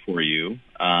special for you.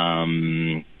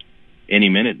 Any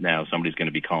minute now, somebody's going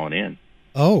to be calling in.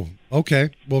 Oh, okay.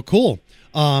 Well, cool.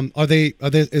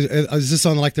 Is this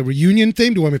on like the reunion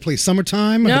theme? Do you want me to play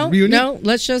Summertime? No.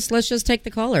 Let's just take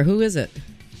the caller. Who is it?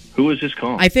 Who is this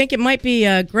calling? I think it might be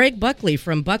Greg Buckley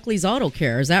from Buckley's Auto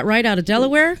Care. Is that right, out of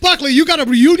Delaware? Buckley, you got a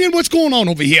reunion? What's going on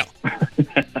over here?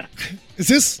 Is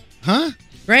this,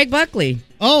 Greg Buckley.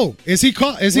 Oh, is he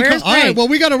called? All right, well,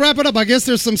 we got to wrap it up. I guess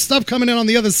there's some stuff coming in on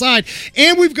the other side.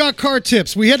 And we've got car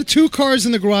tips. We had 2 cars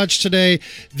in the garage today.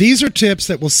 These are tips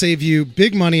that will save you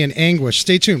big money and anguish.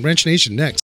 Stay tuned. Wrench Nation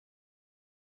next.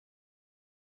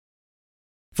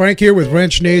 Frank here with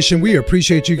Wrench Nation. We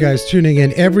appreciate you guys tuning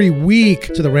in every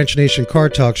week to the Wrench Nation Car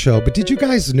Talk Show. But did you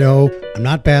guys know I'm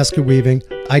not basket weaving?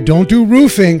 I don't do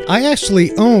roofing. I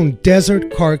actually own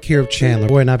Desert Car Care of Chandler.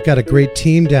 Boy, and I've got a great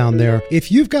team down there. If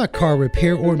you've got car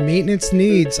repair or maintenance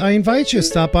needs, I invite you to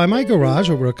stop by my garage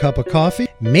over a cup of coffee.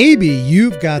 Maybe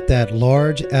you've got that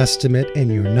large estimate and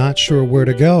you're not sure where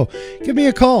to go. Give me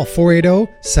a call,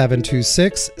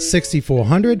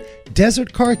 480-726-6400,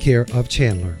 Desert Car Care of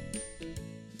Chandler.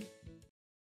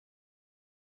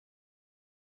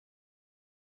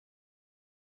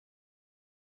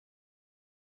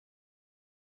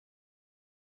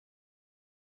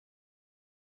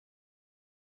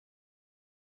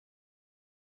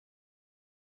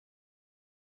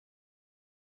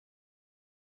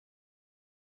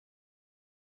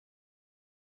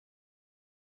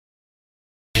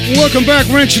 Welcome back,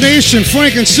 Wrench Nation.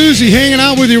 Frank and Susie hanging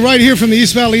out with you right here from the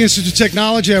East Valley Institute of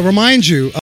Technology. I remind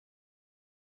you,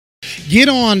 get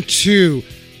on to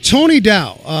Tony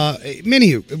Dow.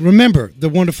 Many of you remember the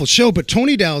wonderful show, but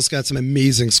Tony Dow's got some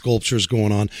amazing sculptures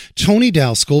going on.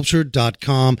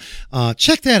 TonyDowSculpture.com.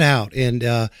 Check that out,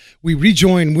 and we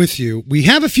rejoin with you. We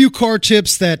have a few car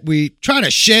tips that we try to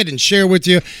shed and share with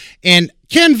you. And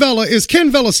Ken Vella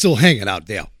still hanging out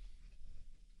there?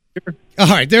 Sure. All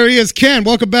right, there he is, Ken.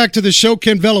 Welcome back to the show,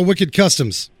 Ken Vella, Wicked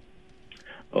Customs.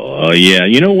 Oh, yeah.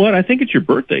 You know what? I think it's your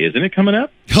birthday. Isn't it coming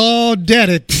up? Oh, dead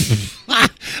it.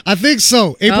 I think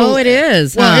so. April, it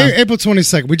is. Well, April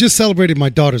 22nd. We just celebrated my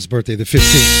daughter's birthday, the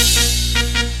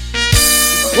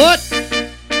 15th. What?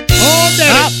 Oh,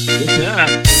 dead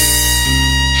it.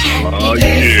 Oh,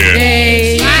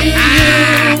 yeah.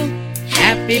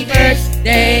 Happy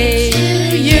birthday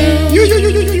to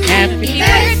you. Happy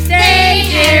birthday,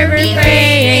 dear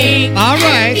Frank. All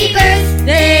right. Happy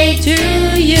birthday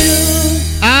to you.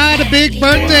 The big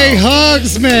birthday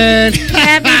hugs, man.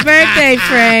 Happy birthday,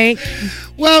 Frank.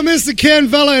 Well, Mr. Ken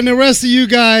Vella and the rest of you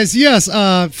guys, yes,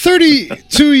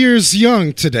 32 years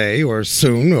young today, or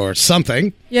soon, or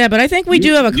something. Yeah, but I think we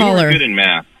do have a caller. You were good in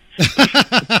math.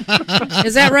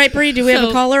 Is that right, Bree? Do we have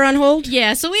a caller on hold?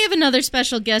 Yeah, so we have another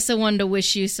special guest that wanted to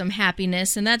wish you some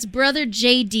happiness, and that's Brother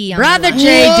JD. Brother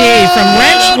JD from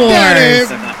Wrench Wars.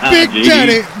 Big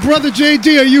Daddy. Brother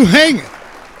JD, are you hanging?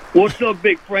 What's up,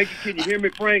 Big Frank? Can you hear me,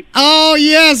 Frank? Oh,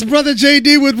 yes, Brother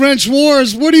JD with Wrench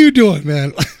Wars. What are you doing,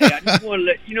 man? Hey, I just want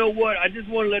to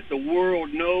let the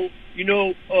world know,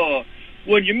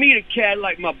 when you meet a cat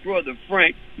like my brother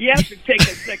Frank, you have to take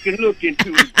a second look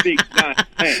into his big giant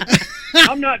hand.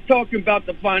 I'm not talking about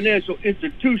the financial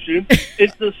institution.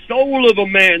 It's the soul of a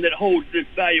man that holds this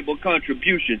valuable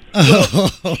contribution.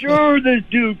 Look, sure, this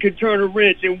dude can turn a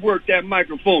wrench and work that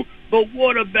microphone, but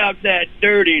what about that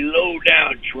dirty,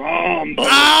 low-down trombone?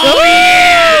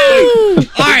 Oh! All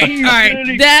right.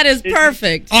 Really, that is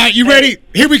perfect. All right, you ready?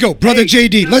 Here we go, Brother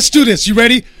JD. Let's do this. You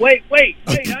ready? Wait. I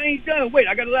ain't done. Wait,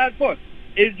 I got the last part.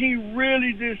 Is he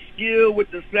really this skilled with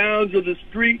the sounds of the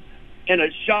street and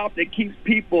a shop that keeps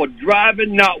people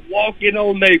driving, not walking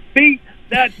on their feet?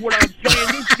 That's what I'm saying.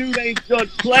 This dude ain't done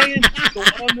playing. So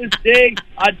on this day,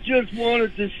 I just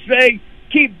wanted to say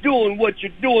Keep doing what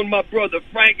you're doing, my brother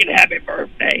Frank, and happy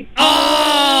birthday.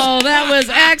 Oh, that was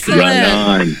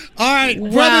excellent. All right,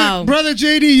 Wow. brother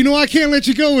JD. You know I can't let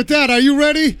you go with that. Are you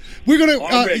ready? We're gonna.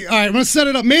 All ready. right, I'm gonna set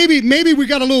it up. Maybe we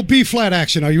got a little B flat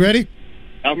action. Are you ready?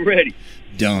 I'm ready.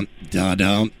 Dum da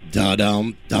dum da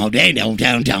dum da dum dum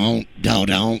dum dum da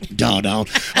dum da dum.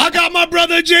 I got my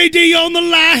brother JD on the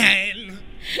line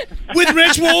with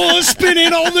Rich Wars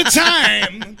spinning all the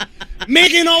time,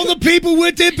 making all the people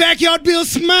with their backyard bill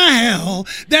smile.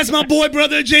 That's my boy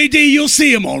brother JD. You'll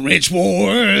see him on Rich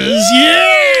Wars.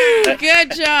 Yeah.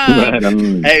 Good job.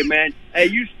 Hey, man. Hey,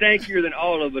 you stankier than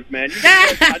all of us, man.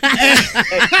 I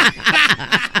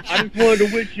just wanted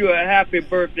to wish you a happy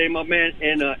birthday, my man,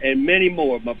 and many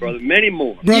more, my brother. Many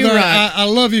more. Brother, You're right. I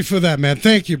love you for that, man.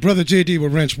 Thank you. Brother JD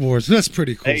with Wrench Wars. That's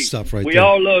pretty cool stuff right we there.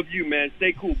 all love you, man.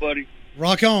 Stay cool, buddy.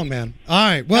 Rock on, man. All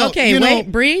right. Well, Okay, you know,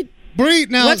 wait, Bree. Bree,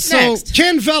 now, What's so next?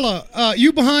 Ken Vella,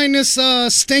 you behind this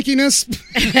stinkiness?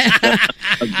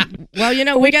 Well, you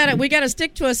know, we gotta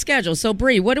stick to a schedule. So,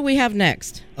 Bree, what do we have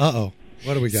next? Uh-oh.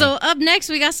 What do we got? So up next,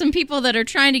 we got some people that are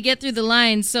trying to get through the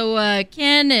line. So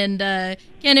Ken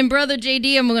and brother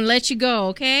JD, I'm going to let you go,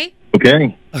 okay?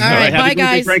 Okay. All right, bye,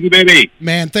 guys. Frankie, baby.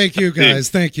 Man, thank you, guys.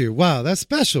 Thank you. Wow, that's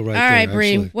special right All there, right,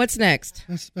 Bree, actually. what's next?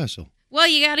 That's special. Well,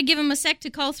 you got to give him a sec to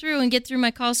call through and get through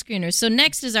my call screener. So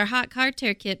next is our hot car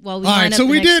tear kit while we All line right, up so the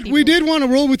we next did people. want to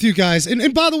roll with you guys.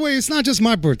 And by the way, it's not just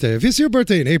my birthday. If it's your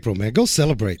birthday in April, man, go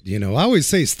celebrate. You know, I always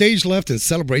say stage left and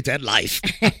celebrate that life.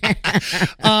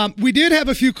 We did have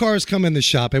a few cars come in the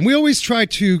shop, and we always try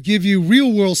to give you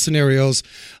real-world scenarios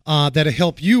that'll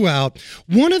help you out.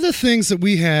 One of the things that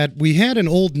we had an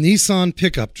old Nissan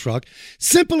pickup truck.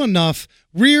 Simple enough,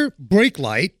 rear brake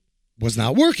light was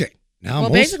not working. Now,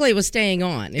 Well, basically, it was staying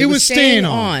on. It was staying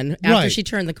on. after Right. she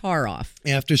turned the car off.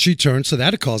 after she turned, so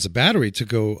that'd cause the battery to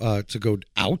go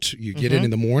out. You get it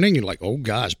in the morning, you're like, oh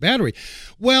gosh, battery.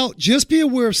 Well, just be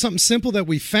aware of something simple that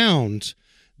we found.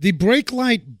 The brake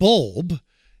light bulb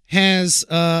has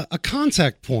a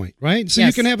contact point, right? So you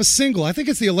Yes. can have a single. I think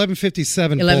it's the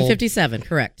 1157 bulb. 1157,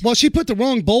 correct. Well, she put the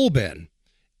wrong bulb in,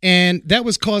 and that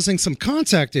was causing some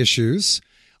contact issues,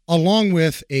 along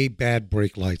with a bad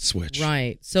brake light switch.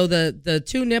 Right. So the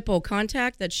two nipple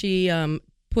contact that she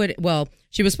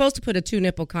she was supposed to put a two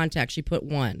nipple contact. She put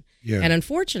one. Yeah. And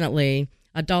unfortunately,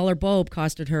 $1 bulb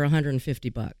costed her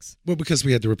 $150. Well, because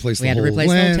we had to replace We the had to whole replace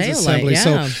the whole lens tail assembly. light,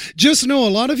 yeah. So just know a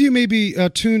lot of you may be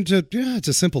tuned to, it's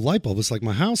a simple light bulb. It's like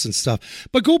my house and stuff.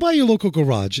 But go by your local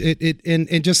garage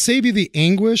and just save you the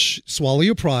anguish, swallow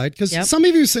your pride. Because some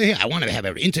of you say, hey, I want to have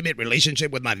an intimate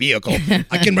relationship with my vehicle.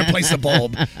 I can replace the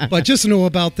bulb. But just know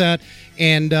about that.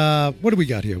 And what do we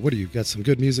got here? What do you got? Some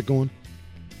good music going?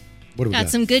 What do we got?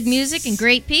 Got some good music and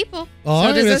great people. All So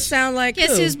right, does let's- this sound like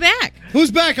Guess who? who's back?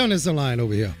 Who's back on this line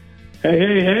over here?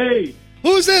 Hey.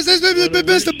 Who's this? This is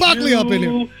Mr. Buckley up in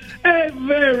here. A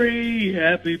very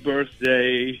happy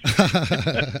birthday.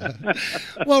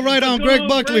 Well, right on. What's Greg going on,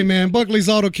 Buckley, Greg? man. Buckley's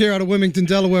Auto Care out of Wilmington,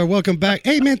 Delaware. Welcome back.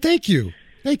 Hey, man, thank you.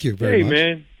 Thank you very Hey, much.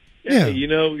 man. Yeah. Hey, you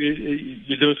know,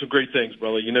 you're doing some great things,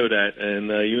 brother. You know that. And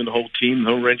you and the whole team, the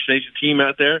whole Wrench Nation team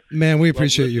out there. Man, we Love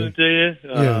appreciate you. listening to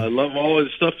you. Yeah. I love all of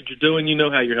the stuff that you're doing. You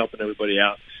know how you're helping everybody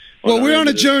out. Well, we're on a end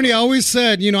of this. journey. I always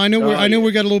said, I know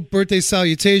we got a little birthday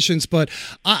salutations, but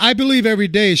I believe every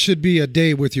day should be a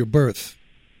day with your birth.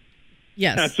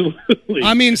 Yes. Absolutely.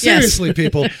 I mean, seriously,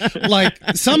 people. Like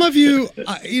some of you,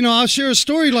 I'll share a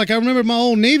story. Like I remember my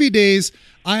old Navy days.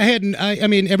 I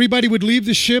mean, everybody would leave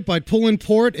the ship. I'd pull in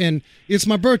port, and it's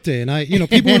my birthday, and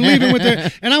people were leaving with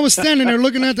their, and I was standing there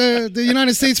looking at the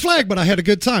United States flag, but I had a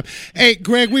good time. Hey,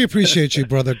 Greg, we appreciate you,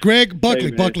 brother. Greg Buckley, Hey,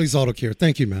 man. Buckley's Auto Care.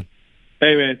 Thank you, man.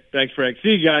 Hey, man. Thanks, Frank.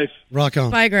 See you guys. Rock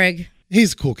on. Bye, Greg.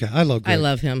 He's a cool cat. I love Greg. I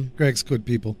love him. Greg's good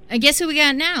people. And guess who we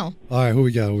got now? All right, who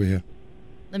we got over here?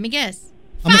 Let me guess.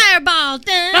 Fireball.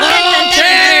 Dun, dun, Oh,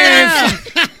 dun,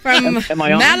 dun, dun. From Am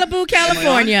I on? Malibu,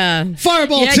 California.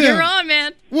 Fireball Yeah, Tim. you're on,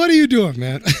 man. What are you doing,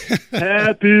 man?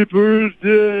 Happy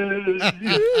birthday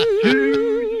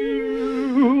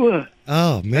to you.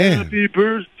 Oh, man. Happy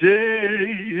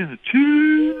birthday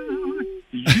to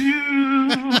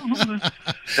you.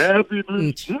 Happy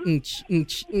birthday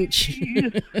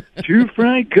to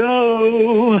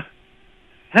Franco.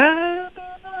 Happy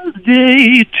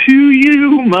birthday to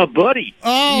you, my buddy.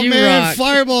 Oh, You man. rock.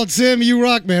 Fireball Tim, you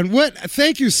rock, man. What?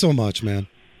 Thank you so much, man.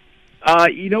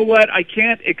 You know what? I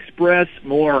can't express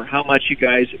more how much you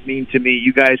guys mean to me.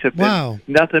 You guys have been Wow.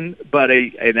 nothing but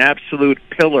an absolute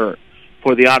pillar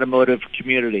for the automotive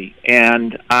community,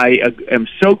 and I am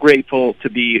so grateful to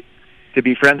be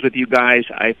friends with you guys.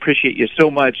 I appreciate you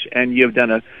so much, and you've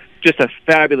done just a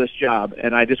fabulous job.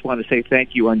 And I just want to say thank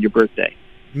you on your birthday.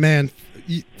 Man,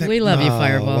 We love you,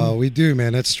 Fireball. Well, we do,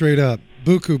 man. That's straight up.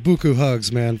 Buku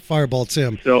hugs, man. Fireball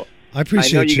Tim. So I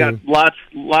appreciate I know you got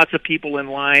lots of people in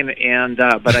line, and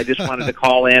but I just wanted to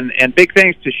call in. And big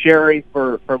thanks to Sherry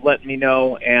for letting me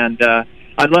know. And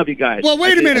I love you guys. Well,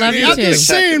 wait a minute. Love you I'm too. just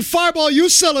saying, Fireball, you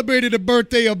celebrated a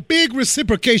birthday, a big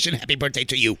reciprocation. Happy birthday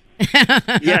to you.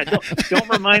 Yeah, don't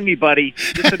remind me, buddy.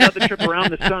 Just another trip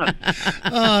around the sun.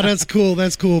 Oh, that's cool.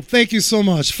 That's cool. Thank you so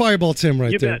much. Fireball Tim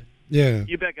right You there. bet. Yeah.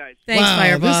 You bet, guys. Thanks, wow,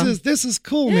 Fireball. This is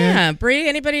cool, man. Yeah, Bree,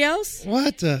 anybody else?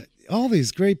 What? All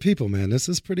these great people, man. This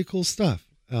is pretty cool stuff.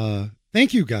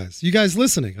 Thank you guys. You guys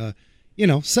listening.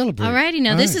 Celebrate. All righty,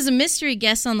 now this is a mystery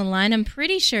guest on the line. I'm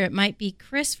pretty sure it might be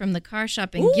Chris from the car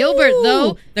shop in Gilbert,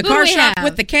 though. The Who car do we shop have?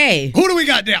 with the K. Who do we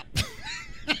got now?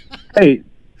 Hey,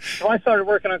 so I started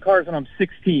working on cars when I'm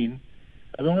 16.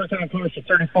 I've been working on cars for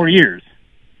 34 years.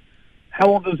 How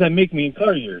old does that make me in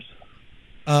car years?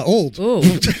 Old. Ooh.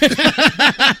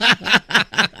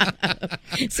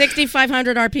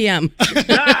 6,500 RPM.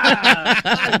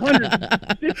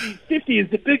 50 is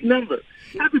the big number.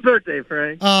 Happy birthday,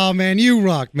 Frank. Oh, man, you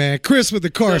rock, man. Chris with the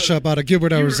car shop out of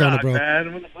Gilbert, Arizona, rock, bro. Man.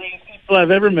 One of the greatest people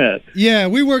I've ever met. Yeah,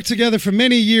 we worked together for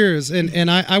many years, and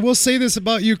I will say this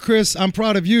about you, Chris. I'm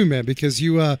proud of you, man, because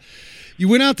you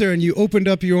went out there and you opened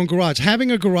up your own garage.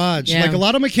 Having a garage, Yeah. like a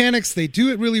lot of mechanics, they do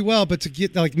it really well, but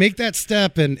to make that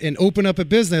step and open up a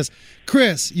business,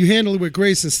 Chris, you handle it with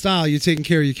grace and style. You're taking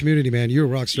care of your community, man. You're a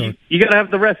rock star. You got to have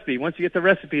the recipe. Once you get the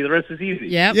recipe, the rest is easy.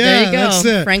 Yep, Yeah, there you go. that's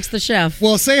it. Frank's the chef.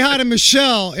 Well, say hi to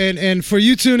Michelle, and for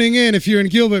you tuning in, if you're in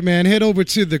Gilbert, man, head over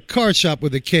to the car shop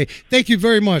with a K. Thank you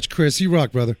very much, Chris. You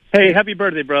rock, brother. Hey, happy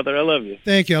birthday, brother. I love you.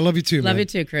 Thank you. I love you too, man. Love you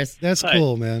too, Chris. That's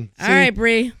cool, man. All right,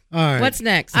 Bree. All right. What's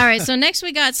next? All right, so next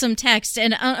we got some text,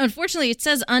 and unfortunately it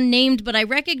says unnamed, but I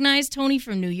recognize Tony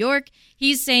from New York.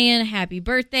 He's saying happy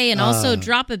birthday, and also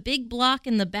drop a big block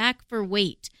in the back for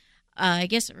weight. I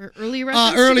guess early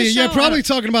reference to Earlier, the show? yeah, probably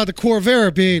talking about the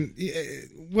Corvair being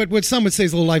what some would say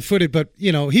is a little light-footed, but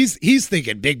he's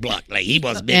thinking big block, like he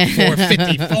was big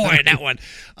 454 in that one.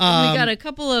 We got a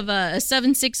couple of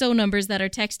 760 numbers that are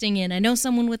texting in. I know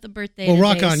someone with a birthday. Well, today,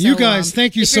 rock on. so, You guys,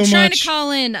 thank you if so you're trying much. to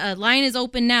call in, line is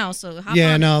open now, so hop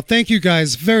Yeah, on. no, thank you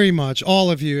guys very much,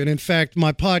 all of you. And in fact,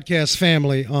 my podcast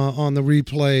family on the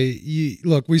replay.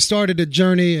 Look, we started a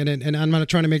journey, and I'm not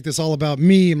trying to make this all about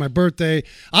me and my birthday.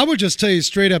 I would just tell you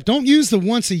straight up, don't use the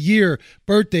once-a-year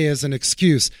birthday as an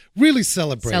excuse. Really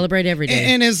celebrate. Celebrate every day.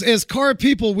 And as car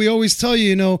people, we always tell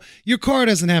you, your car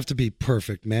doesn't have to be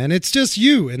perfect, man. It's just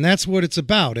you, and that's what it's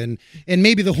about. And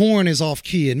maybe the horn is off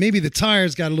key, and maybe the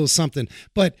tires got a little something,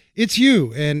 but it's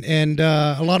you. And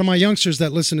a lot of my youngsters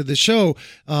that listen to the show,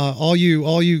 all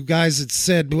you guys that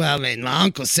said, well, man, my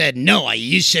uncle said no,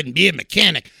 you shouldn't be a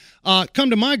mechanic. Come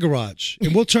to my garage,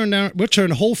 and we'll turn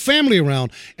the whole family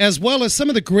around, as well as some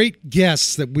of the great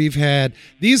guests that we've had.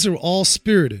 These are all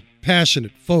spirited,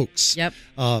 passionate folks. Yep.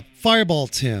 Fireball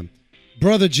Tim,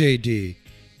 Brother JD,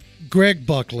 Greg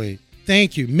Buckley.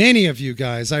 Thank you. Many of you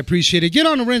guys. I appreciate it. Get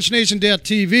on to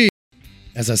WrenchNation.tv.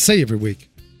 As I say every week,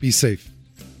 be safe,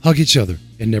 hug each other,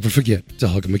 and never forget to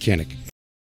hug a mechanic.